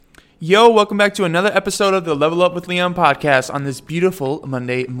Yo, welcome back to another episode of the Level Up with Leon podcast on this beautiful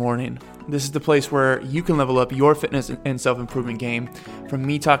Monday morning. This is the place where you can level up your fitness and self-improvement game from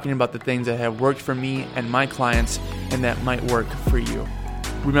me talking about the things that have worked for me and my clients and that might work for you.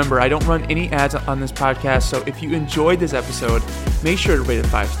 Remember, I don't run any ads on this podcast, so if you enjoyed this episode, make sure to rate it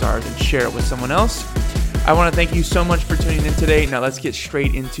 5 stars and share it with someone else. I want to thank you so much for tuning in today. Now let's get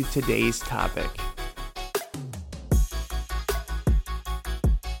straight into today's topic.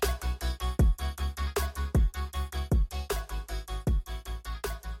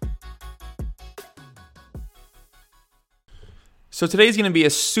 So today's going to be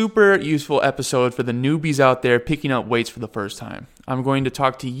a super useful episode for the newbies out there picking up weights for the first time. I'm going to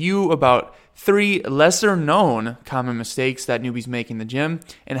talk to you about 3 lesser known common mistakes that newbies make in the gym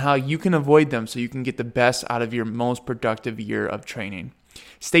and how you can avoid them so you can get the best out of your most productive year of training.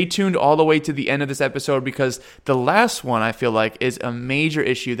 Stay tuned all the way to the end of this episode because the last one I feel like is a major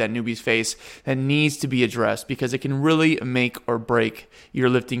issue that newbies face that needs to be addressed because it can really make or break your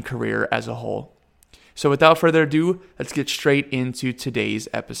lifting career as a whole. So without further ado, let's get straight into today's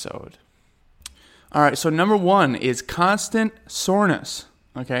episode. All right, so number 1 is constant soreness.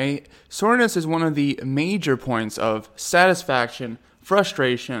 Okay, soreness is one of the major points of satisfaction,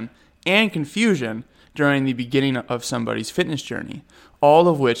 frustration, and confusion during the beginning of somebody's fitness journey, all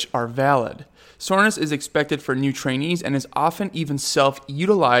of which are valid. Soreness is expected for new trainees and is often even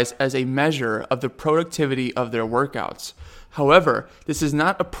self-utilized as a measure of the productivity of their workouts. However, this is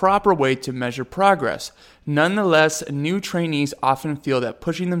not a proper way to measure progress. Nonetheless, new trainees often feel that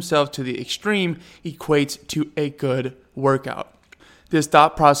pushing themselves to the extreme equates to a good workout. This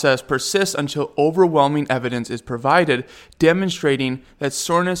thought process persists until overwhelming evidence is provided, demonstrating that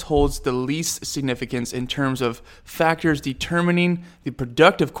soreness holds the least significance in terms of factors determining the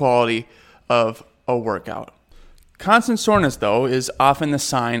productive quality of a workout. Constant soreness, though, is often the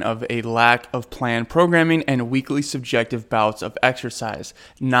sign of a lack of planned programming and weekly subjective bouts of exercise,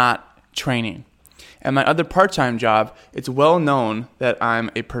 not training. At my other part-time job, it's well known that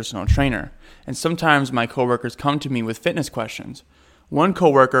I'm a personal trainer, and sometimes my coworkers come to me with fitness questions. One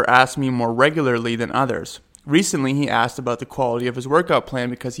coworker asks me more regularly than others. Recently, he asked about the quality of his workout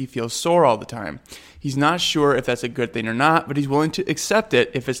plan because he feels sore all the time. He's not sure if that's a good thing or not, but he's willing to accept it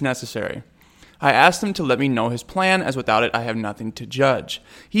if it's necessary. I asked him to let me know his plan, as without it, I have nothing to judge.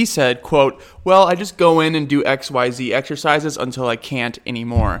 He said, quote, "Well, I just go in and do XYZ exercises until I can't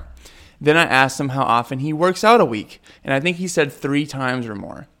anymore." Then I asked him how often he works out a week, and I think he said 3 times or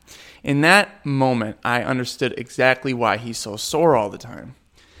more. In that moment, I understood exactly why he's so sore all the time.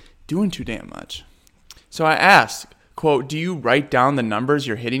 Doing too damn much. So I asked, quote, "Do you write down the numbers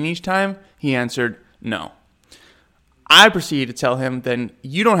you're hitting each time?" He answered, "No." I proceeded to tell him, "Then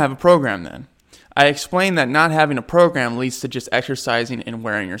you don't have a program then." I explained that not having a program leads to just exercising and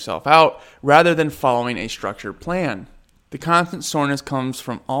wearing yourself out rather than following a structured plan. The constant soreness comes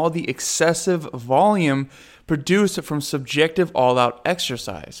from all the excessive volume produced from subjective all-out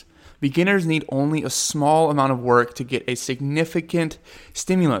exercise. Beginners need only a small amount of work to get a significant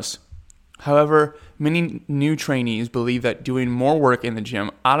stimulus. However, many new trainees believe that doing more work in the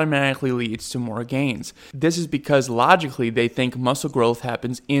gym automatically leads to more gains. This is because logically they think muscle growth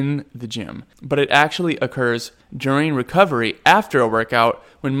happens in the gym, but it actually occurs during recovery after a workout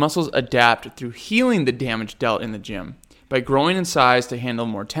when muscles adapt through healing the damage dealt in the gym, by growing in size to handle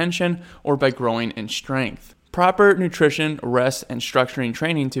more tension or by growing in strength. Proper nutrition, rest, and structuring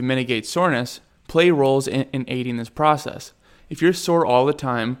training to mitigate soreness play roles in aiding this process. If you're sore all the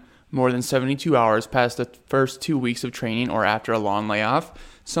time, more than 72 hours past the first 2 weeks of training or after a long layoff,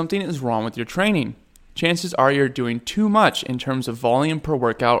 something is wrong with your training. Chances are you're doing too much in terms of volume per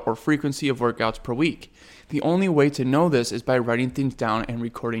workout or frequency of workouts per week. The only way to know this is by writing things down and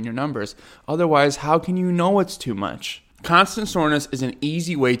recording your numbers. Otherwise, how can you know it's too much? Constant soreness is an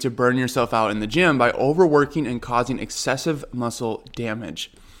easy way to burn yourself out in the gym by overworking and causing excessive muscle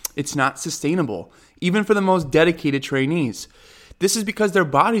damage. It's not sustainable, even for the most dedicated trainees. This is because their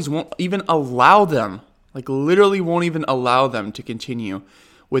bodies won't even allow them, literally won't even allow them to continue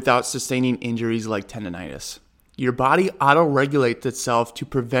without sustaining injuries like tendonitis. Your body auto-regulates itself to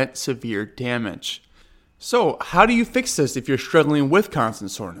prevent severe damage. So, how do you fix this if you're struggling with constant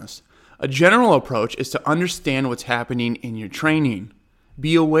soreness? A general approach is to understand what's happening in your training.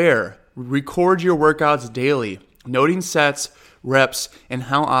 Be aware. Record your workouts daily, noting sets, reps, and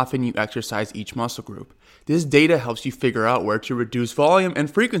how often you exercise each muscle group. This data helps you figure out where to reduce volume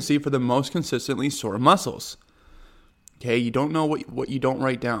and frequency for the most consistently sore muscles. Okay, you don't know what you don't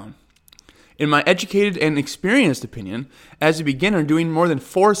write down. In my educated and experienced opinion, as a beginner, doing more than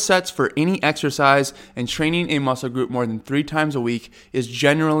 4 sets for any exercise and training a muscle group more than 3 times a week is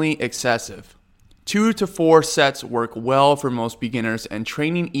generally excessive. 2 to 4 sets work well for most beginners, and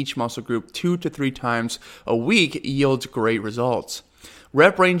training each muscle group 2 to 3 times a week yields great results.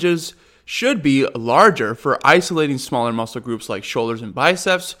 Rep ranges should be larger for isolating smaller muscle groups like shoulders and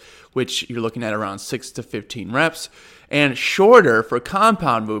biceps, which you're looking at around 6 to 15 reps, and shorter for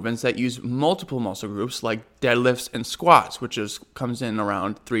compound movements that use multiple muscle groups like deadlifts and squats, which comes in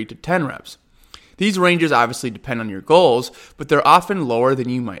around 3 to 10 reps. These ranges obviously depend on your goals, but they're often lower than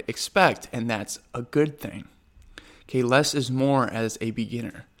you might expect, and that's a good thing. Okay, less is more as a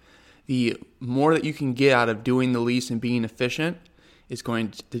beginner. The more that you can get out of doing the least and being efficient is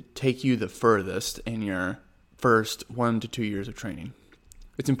going to take you the furthest in your first 1 to 2 years of training.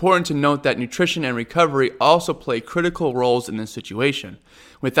 It's important to note that nutrition and recovery also play critical roles in this situation.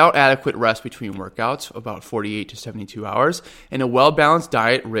 Without adequate rest between workouts, about 48 to 72 hours, and a well-balanced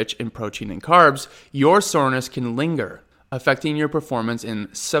diet rich in protein and carbs, your soreness can linger, affecting your performance in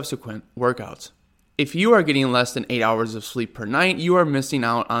subsequent workouts. If you are getting less than 8 hours of sleep per night, you are missing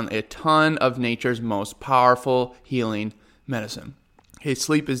out on a ton of nature's most powerful healing medicine. Okay,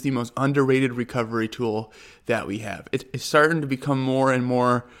 sleep is the most underrated recovery tool that we have. It's starting to become more and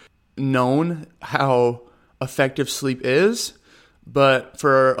more known how effective sleep is, but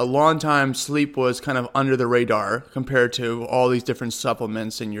for a long time, sleep was kind of under the radar compared to all these different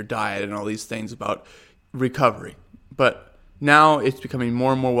supplements in your diet and all these things about recovery. But now it's becoming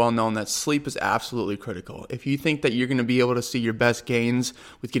more and more well known that sleep is absolutely critical. If you think that you're going to be able to see your best gains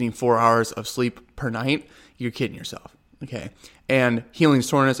with getting 4 hours of sleep per night, you're kidding yourself. Okay, and healing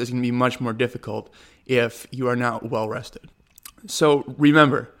soreness is going to be much more difficult if you are not well rested. So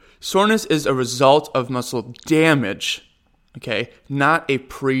remember, soreness is a result of muscle damage, okay, not a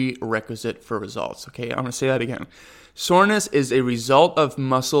prerequisite for results. Okay, I'm going to say that again. Soreness is a result of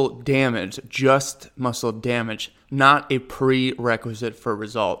muscle damage, just muscle damage, not a prerequisite for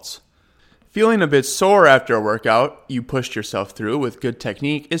results. Feeling a bit sore after a workout you pushed yourself through with good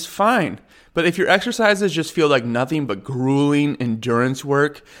technique is fine. But if your exercises just feel like nothing but grueling endurance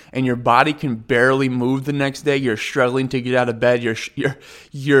work and your body can barely move the next day, you're struggling to get out of bed,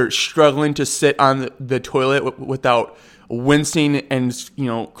 you're struggling to sit on the toilet without wincing and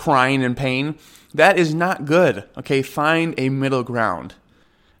crying in pain, that is not good. Okay, find a middle ground.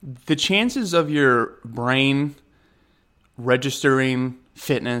 The chances of your brain registering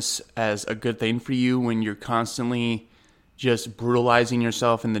fitness as a good thing for you when you're constantly just brutalizing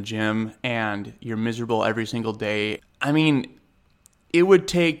yourself in the gym and you're miserable every single day. I mean, it would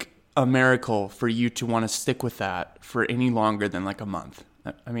take a miracle for you to want to stick with that for any longer than like a month.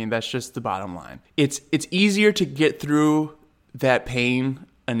 I mean, that's just the bottom line. It's easier to get through that pain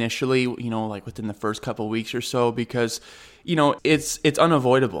initially, like within the first couple of weeks or so, because, it's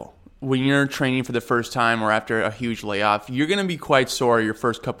unavoidable. When you're training for the first time or after a huge layoff, you're going to be quite sore your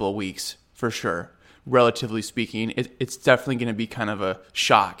first couple of weeks for sure. Relatively speaking, it's definitely going to be kind of a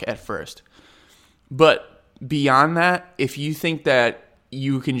shock at first. But beyond that, if you think that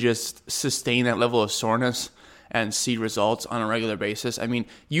you can just sustain that level of soreness and see results on a regular basis, I mean,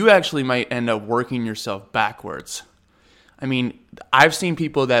 you actually might end up working yourself backwards. I mean, I've seen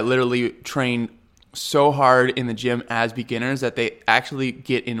people that literally train so hard in the gym as beginners that they actually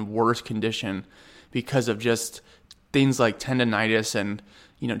get in worse condition because of just things like tendonitis and,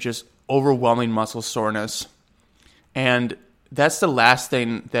 just overwhelming muscle soreness. And that's the last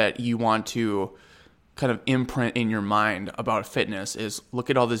thing that you want to kind of imprint in your mind about fitness is look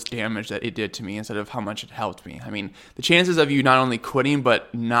at all this damage that it did to me instead of how much it helped me. I mean, the chances of you not only quitting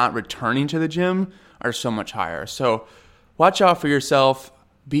but not returning to the gym are so much higher. So watch out for yourself.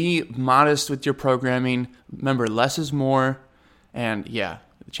 Be modest with your programming. Remember, less is more. And the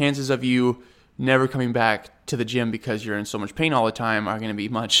chances of you never coming back to the gym because you're in so much pain all the time are going to be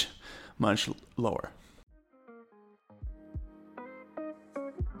much, much lower.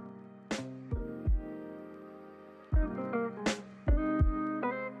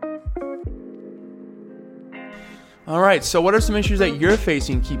 All right, so what are some issues that you're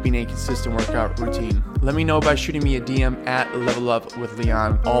facing keeping a consistent workout routine? Let me know by shooting me a DM at Level Up with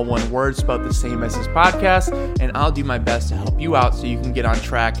Leon, all one word, spelled the same as this podcast, and I'll do my best to help you out so you can get on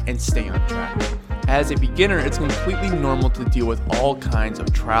track and stay on track. As a beginner, it's completely normal to deal with all kinds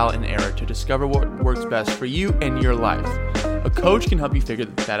of trial and error to discover what works best for you and your life. A coach can help you figure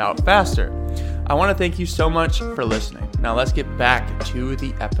that out faster. I want to thank you so much for listening. Now let's get back to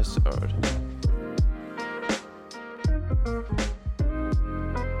the episode.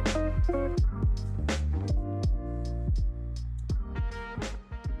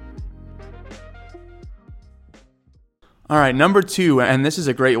 All right, number 2, and this is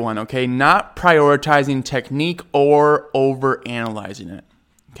a great one, okay? Not prioritizing technique or over-analyzing it.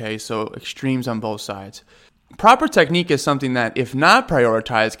 Okay, so extremes on both sides. Proper technique is something that, if not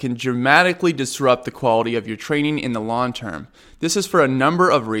prioritized, can dramatically disrupt the quality of your training in the long term. This is for a number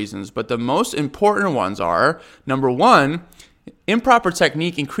of reasons, but the most important ones are, number 1, improper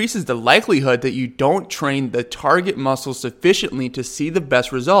technique increases the likelihood that you don't train the target muscle sufficiently to see the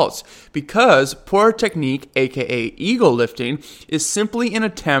best results, because poor technique, aka ego lifting, is simply an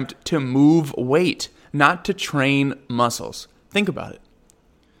attempt to move weight, not to train muscles. Think about it.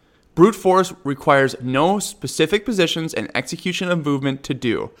 Brute force requires no specific positions and execution of movement to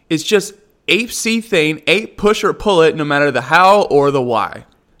do. It's just ape see thing, ape push or pull it, no matter the how or the why.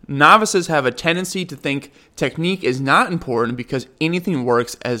 Novices have a tendency to think technique is not important because anything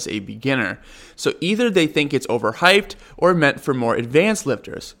works as a beginner. So either they think it's overhyped or meant for more advanced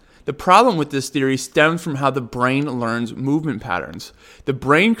lifters. The problem with this theory stems from how the brain learns movement patterns. The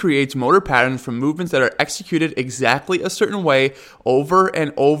brain creates motor patterns from movements that are executed exactly a certain way over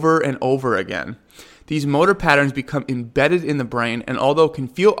and over and over again. These motor patterns become embedded in the brain, and although can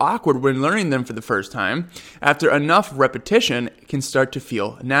feel awkward when learning them for the first time, after enough repetition, it can start to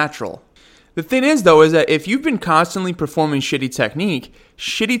feel natural. The thing is, though, is that if you've been constantly performing shitty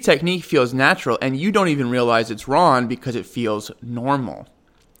technique feels natural, and you don't even realize it's wrong because it feels normal.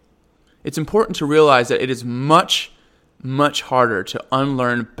 It's important to realize that it is much, much harder to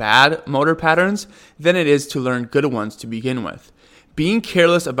unlearn bad motor patterns than it is to learn good ones to begin with. Being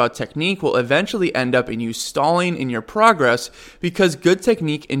careless about technique will eventually end up in you stalling in your progress because good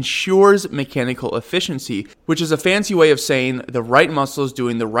technique ensures mechanical efficiency, which is a fancy way of saying the right muscles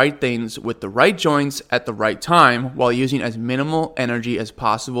doing the right things with the right joints at the right time while using as minimal energy as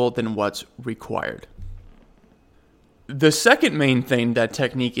possible than what's required. The second main thing that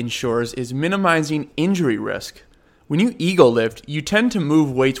technique ensures is minimizing injury risk. When you ego lift, you tend to move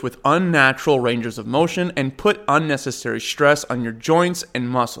weights with unnatural ranges of motion and put unnecessary stress on your joints and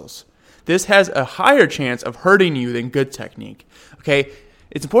muscles. This has a higher chance of hurting you than good technique. Okay,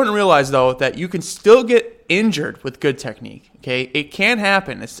 it's important to realize though that you can still get injured with good technique. Okay, it can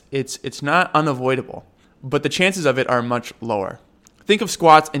happen. It's not unavoidable, but the chances of it are much lower. Think of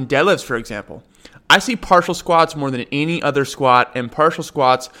squats and deadlifts, for example. I see partial squats more than any other squat, and partial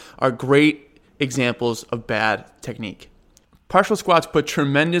squats are great examples of bad technique. Partial squats put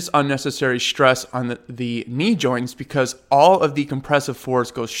tremendous unnecessary stress on the knee joints because all of the compressive force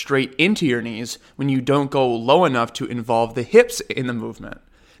goes straight into your knees when you don't go low enough to involve the hips in the movement.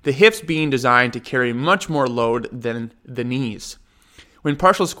 The hips being designed to carry much more load than the knees. When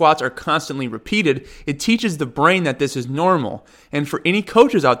partial squats are constantly repeated, it teaches the brain that this is normal. And for any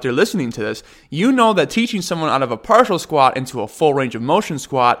coaches out there listening to this, you know that teaching someone out of a partial squat into a full range of motion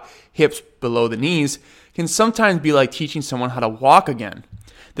squat, hips below the knees, can sometimes be like teaching someone how to walk again.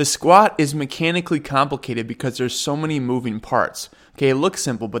 The squat is mechanically complicated because there's so many moving parts. Okay, it looks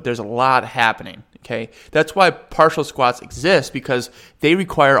simple, but there's a lot happening. Okay, that's why partial squats exist, because they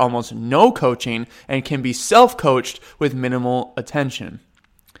require almost no coaching and can be self-coached with minimal attention.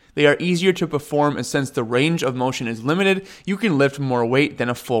 They are easier to perform, and since the range of motion is limited, you can lift more weight than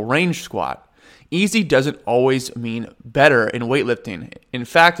a full range squat. Easy doesn't always mean better in weightlifting. In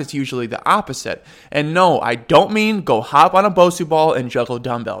fact, it's usually the opposite. And no, I don't mean go hop on a Bosu ball and juggle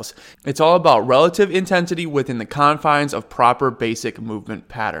dumbbells. It's all about relative intensity within the confines of proper basic movement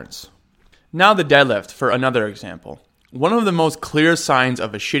patterns. Now the deadlift, for another example. One of the most clear signs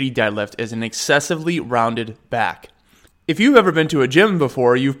of a shitty deadlift is an excessively rounded back. If you've ever been to a gym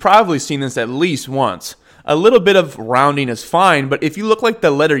before, you've probably seen this at least once. A little bit of rounding is fine, but if you look like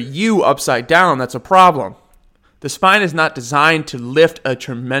the letter U upside down, that's a problem. The spine is not designed to lift a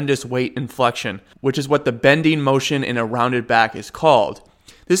tremendous weight in flexion, which is what the bending motion in a rounded back is called.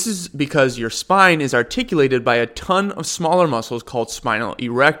 This is because your spine is articulated by a ton of smaller muscles called spinal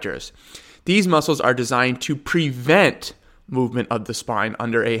erectors. These muscles are designed to prevent movement of the spine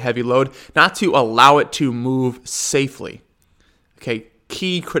under a heavy load, not to allow it to move safely. Okay,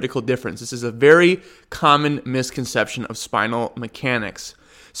 key critical difference. This is a very common misconception of spinal mechanics.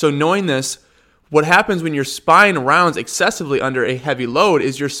 So knowing this, what happens when your spine rounds excessively under a heavy load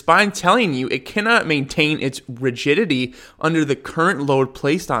is your spine telling you it cannot maintain its rigidity under the current load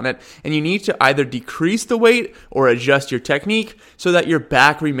placed on it, and you need to either decrease the weight or adjust your technique so that your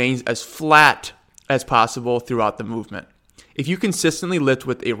back remains as flat as possible throughout the movement. If you consistently lift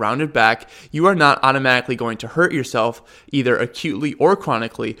with a rounded back, you are not automatically going to hurt yourself, either acutely or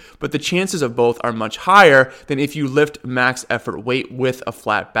chronically, but the chances of both are much higher than if you lift max effort weight with a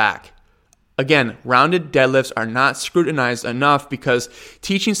flat back. Again, rounded deadlifts are not scrutinized enough because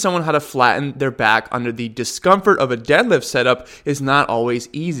teaching someone how to flatten their back under the discomfort of a deadlift setup is not always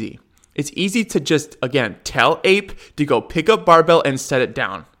easy. It's easy to just, again, tell ape to go pick up barbell and set it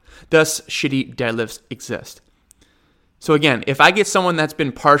down. Thus, shitty deadlifts exist. So again, if I get someone that's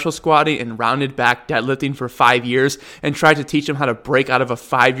been partial squatting and rounded back deadlifting for 5 years and try to teach them how to break out of a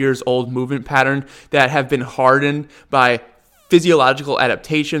 5 years old movement pattern that have been hardened by physiological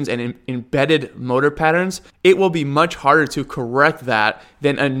adaptations and embedded motor patterns, it will be much harder to correct that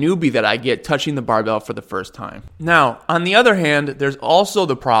than a newbie that I get touching the barbell for the first time. Now, on the other hand, there's also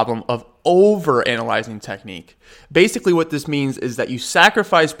the problem of over-analyzing technique. Basically, what this means is that you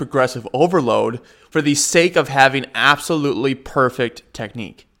sacrifice progressive overload for the sake of having absolutely perfect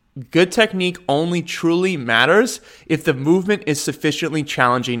technique. Good technique only truly matters if the movement is sufficiently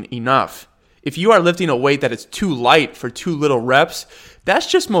challenging enough. If you are lifting a weight that is too light for too little reps, that's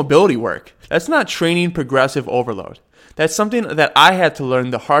just mobility work. That's not training progressive overload. That's something that I had to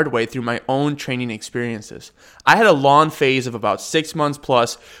learn the hard way through my own training experiences. I had a long phase of about 6 months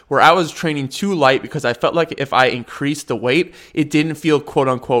plus where I was training too light because I felt like if I increased the weight, it didn't feel quote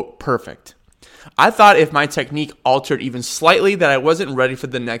unquote perfect. I thought if my technique altered even slightly that I wasn't ready for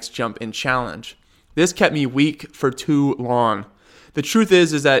the next jump in challenge. This kept me weak for too long. The truth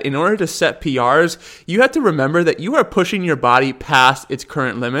is that in order to set PRs, you have to remember that you are pushing your body past its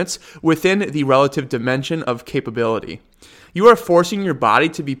current limits within the relative dimension of capability. You are forcing your body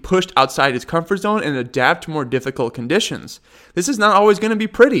to be pushed outside its comfort zone and adapt to more difficult conditions. This is not always going to be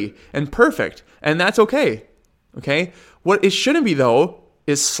pretty and perfect, and that's okay. Okay? What it shouldn't be, though,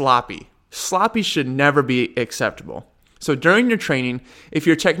 is sloppy. Sloppy should never be acceptable. So during your training, if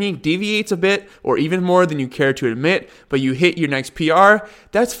your technique deviates a bit or even more than you care to admit, but you hit your next PR,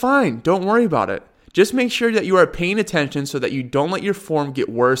 that's fine. Don't worry about it. Just make sure that you are paying attention so that you don't let your form get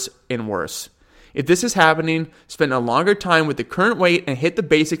worse and worse. If this is happening, spend a longer time with the current weight and hit the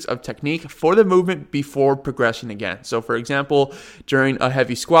basics of technique for the movement before progressing again. So for example, during a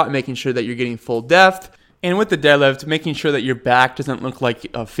heavy squat, making sure that you're getting full depth, and with the deadlift, making sure that your back doesn't look like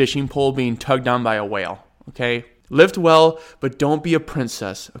a fishing pole being tugged on by a whale, okay? Lift well, but don't be a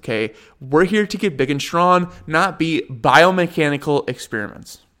princess, okay? We're here to get big and strong, not be biomechanical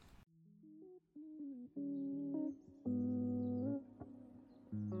experiments.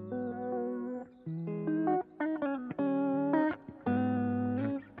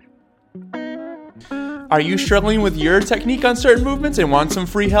 Are you struggling with your technique on certain movements and want some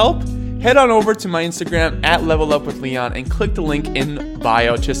free help? Head on over to my Instagram at Level Up with Leon and click the link in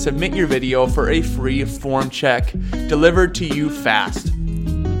bio to submit your video for a free form check delivered to you fast.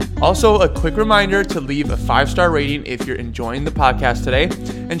 Also, a quick reminder to leave a 5-star rating if you're enjoying the podcast today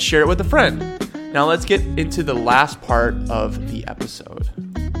and share it with a friend. Now let's get into the last part of the episode.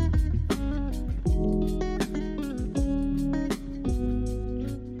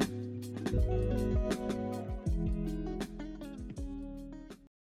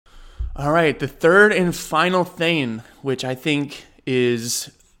 All right, the third and final thing, which I think is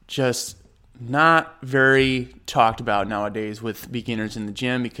just not very talked about nowadays with beginners in the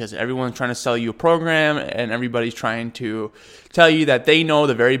gym, because everyone's trying to sell you a program and everybody's trying to tell you that they know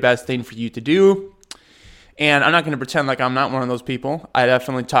the very best thing for you to do. And I'm not going to pretend like I'm not one of those people. I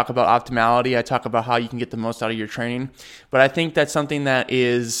definitely talk about optimality. I talk about how you can get the most out of your training. But I think that something that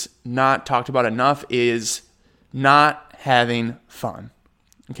is not talked about enough is not having fun.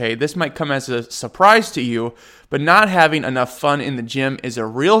 Okay, this might come as a surprise to you, but not having enough fun in the gym is a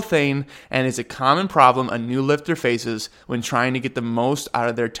real thing and is a common problem a new lifter faces when trying to get the most out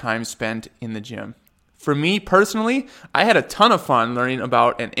of their time spent in the gym. For me personally, I had a ton of fun learning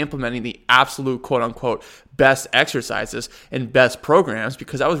about and implementing the absolute quote-unquote best exercises and best programs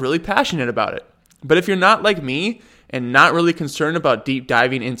because I was really passionate about it. But if you're not like me and not really concerned about deep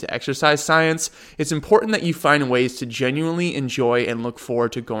diving into exercise science, it's important that you find ways to genuinely enjoy and look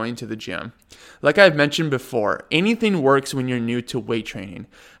forward to going to the gym. Like I've mentioned before, anything works when you're new to weight training.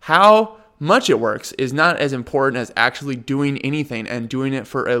 How much it works is not as important as actually doing anything and doing it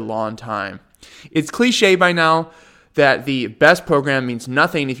for a long time. It's cliche by now that the best program means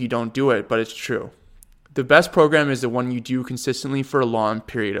nothing if you don't do it, but it's true. The best program is the one you do consistently for a long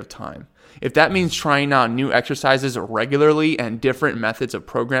period of time. If that means trying out new exercises regularly and different methods of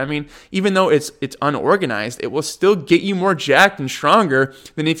programming, even though it's unorganized, it will still get you more jacked and stronger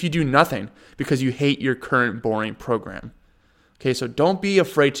than if you do nothing because you hate your current boring program. Okay, so don't be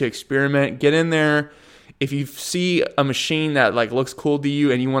afraid to experiment. Get in there. If you see a machine that looks cool to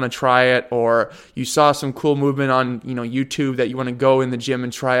you and you want to try it, or you saw some cool movement on YouTube that you want to go in the gym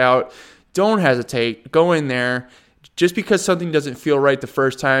and try out, don't hesitate. Go in there. Just because something doesn't feel right the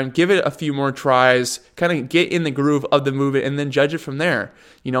first time, give it a few more tries, kind of get in the groove of the movement, and then judge it from there.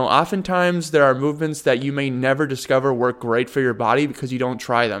 Oftentimes there are movements that you may never discover work great for your body because you don't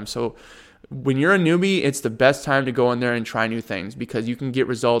try them. So when you're a newbie, it's the best time to go in there and try new things because you can get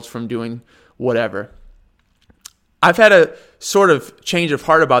results from doing whatever. I've had a sort of change of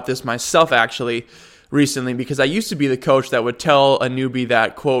heart about this myself, actually, recently, because I used to be the coach that would tell a newbie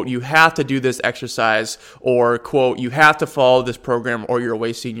that, quote, you have to do this exercise, or, quote, you have to follow this program or you're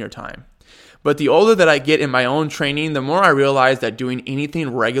wasting your time. But the older that I get in my own training, the more I realize that doing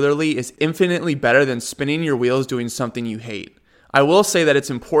anything regularly is infinitely better than spinning your wheels doing something you hate. I will say that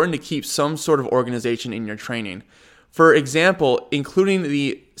it's important to keep some sort of organization in your training. For example, including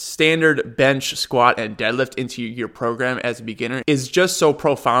the standard bench, squat, and deadlift into your program as a beginner is just so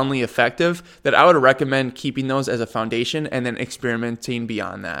profoundly effective that I would recommend keeping those as a foundation and then experimenting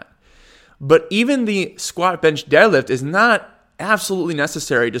beyond that. But even the squat, bench, deadlift is not absolutely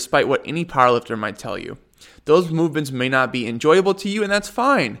necessary despite what any powerlifter might tell you. Those movements may not be enjoyable to you, and that's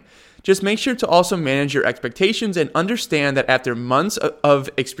fine. Just make sure to also manage your expectations and understand that after months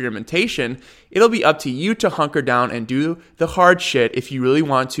of experimentation, it'll be up to you to hunker down and do the hard shit if you really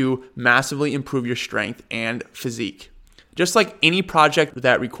want to massively improve your strength and physique. Just like any project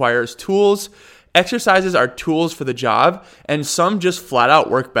that requires tools, exercises are tools for the job, and some just flat out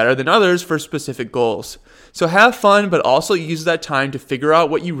work better than others for specific goals. So have fun, but also use that time to figure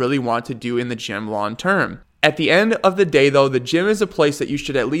out what you really want to do in the gym long term. At the end of the day, though, the gym is a place that you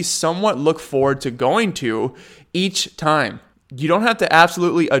should at least somewhat look forward to going to each time. You don't have to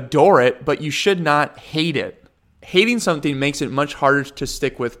absolutely adore it, but you should not hate it. Hating something makes it much harder to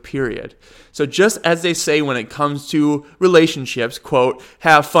stick with, period. So just as they say when it comes to relationships, quote,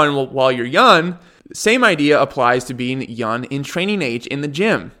 have fun while you're young, the same idea applies to being young in training age in the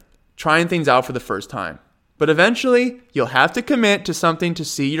gym, trying things out for the first time. But eventually, you'll have to commit to something to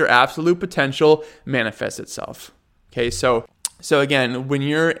see your absolute potential manifest itself. Okay, so again, when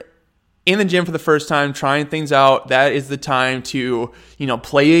you're in the gym for the first time, trying things out, that is the time to,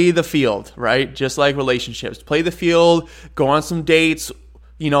 play the field, right? Just like relationships. Play the field, go on some dates,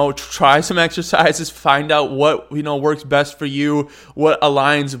 try some exercises, find out what, works best for you, what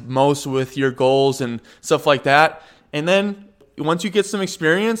aligns most with your goals and stuff like that. And then once you get some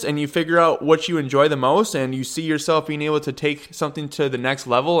experience and you figure out what you enjoy the most and you see yourself being able to take something to the next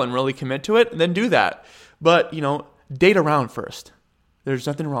level and really commit to it, then do that. But, date around first. There's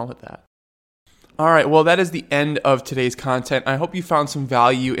nothing wrong with that. All right, well, that is the end of today's content. I hope you found some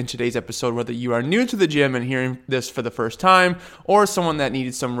value in today's episode, whether you are new to the gym and hearing this for the first time, or someone that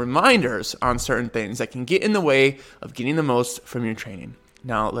needed some reminders on certain things that can get in the way of getting the most from your training.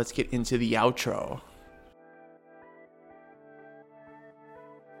 Now, let's get into the outro.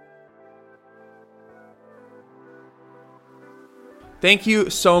 Thank you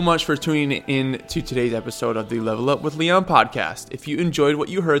so much for tuning in to today's episode of the Level Up with Leon podcast. If you enjoyed what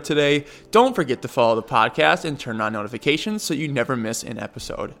you heard today, don't forget to follow the podcast and turn on notifications so you never miss an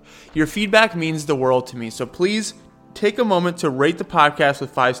episode. Your feedback means the world to me, so please take a moment to rate the podcast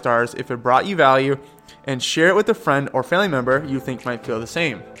with 5 stars if it brought you value and share it with a friend or family member you think might feel the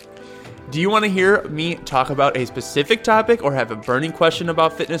same. Do you want to hear me talk about a specific topic or have a burning question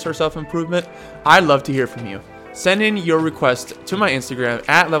about fitness or self-improvement? I'd love to hear from you. Send in your request to my Instagram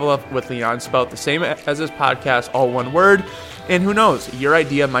at levelupwithleon, spelled the same as this podcast, all one word. And who knows, your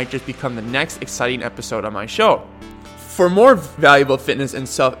idea might just become the next exciting episode on my show. For more valuable fitness and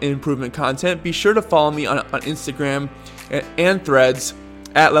self-improvement content, be sure to follow me on Instagram and Threads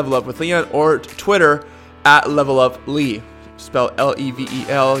at levelupwithleon or Twitter at leveluplee, spelled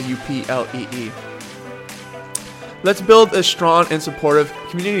LEVELUPLEE. Let's build a strong and supportive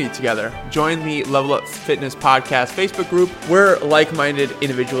community together. Join the Level Up Fitness Podcast Facebook group where like-minded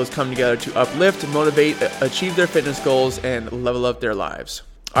individuals come together to uplift, motivate, achieve their fitness goals, and level up their lives.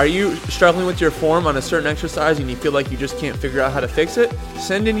 Are you struggling with your form on a certain exercise and you feel like you just can't figure out how to fix it?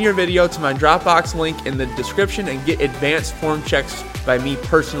 Send in your video to my Dropbox link in the description and get advanced form checks by me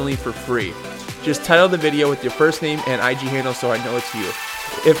personally for free. Just title the video with your first name and IG handle so I know it's you.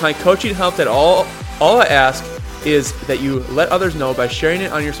 If my coaching helped at all I ask is that you let others know by sharing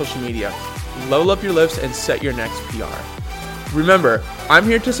it on your social media. Level up your lifts and set your next PR. Remember, I'm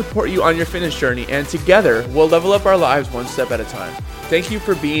here to support you on your fitness journey, and together we'll level up our lives one step at a time. Thank you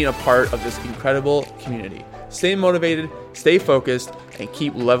for being a part of this incredible community. Stay motivated, stay focused, and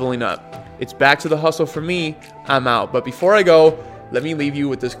keep leveling up. It's back to the hustle for me. I'm out. But before I go, let me leave you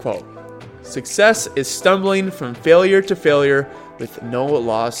with this quote. Success is stumbling from failure to failure with no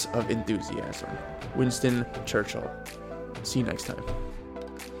loss of enthusiasm. Winston Churchill. See you next time.